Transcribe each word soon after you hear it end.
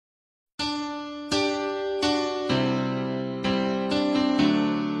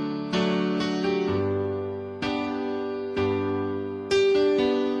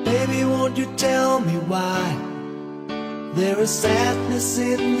won't you tell me why there is sadness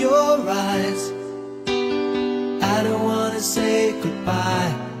in your eyes? I don't wanna say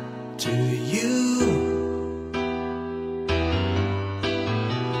goodbye to you.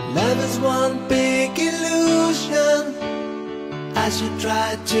 Love is one big illusion I should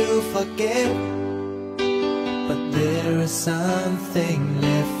try to forget, but there is something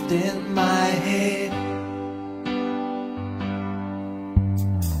left in my head.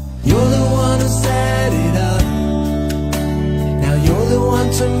 You're the one who set it up, now you're the one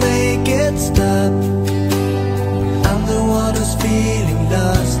to make it stop. I'm the one who's feeling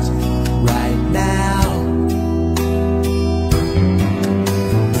lost right now.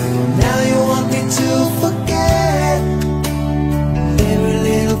 Now you want me to forget every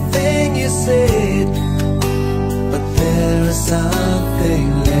little thing you said, but there is something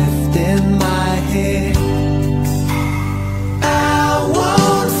left in my head. I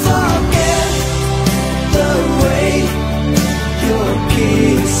won't forget the way you're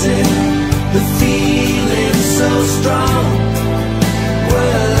kissing, the feeling so strong,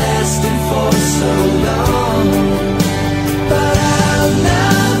 we're lasting for so long. But I'm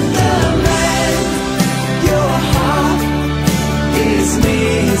not the man your heart is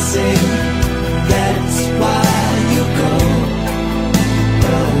missing. That's why you go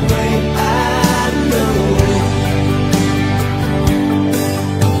away, I know.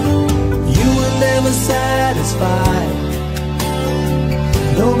 You were never satisfied,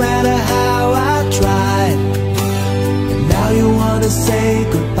 no matter how I tried. And now you wanna say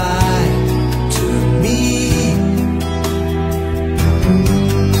goodbye to me.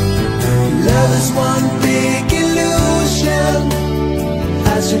 Love is one big illusion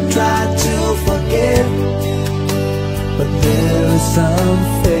I should try to forget, but there is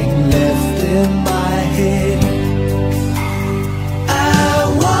something left in my head. I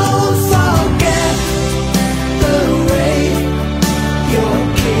won't forget the way you're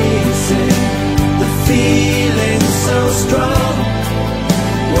kissing, the feeling so strong,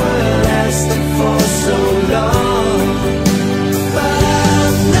 we're lasting for so long. But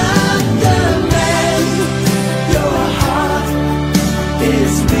I'm not the man your heart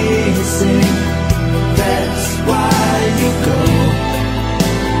is missing. That's why you go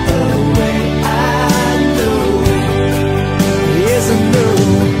away, I know. Yes, I know.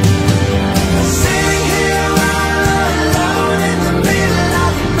 Sitting here all alone in the middle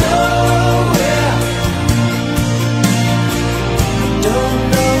of nowhere, don't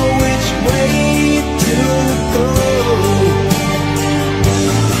know which way to go.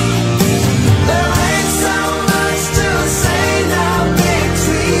 There ain't so much to say now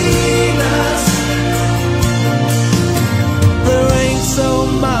between us. There ain't so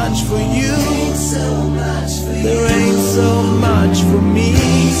much for you, there ain't so much for me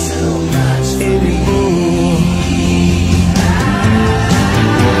anymore.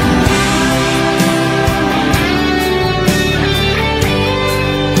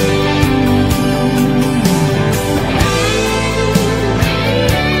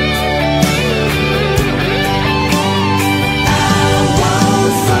 I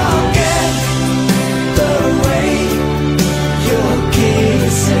won't forget the way you're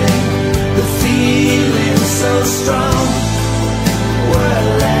kissing, the feeling so strong, we're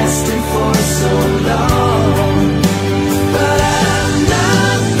lasting for so long. But I'm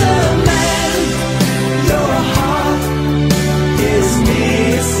not the man your heart is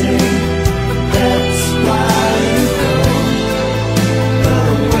missing. That's why you go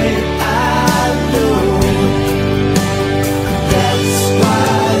away, I know. That's why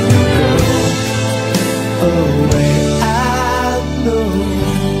you go away.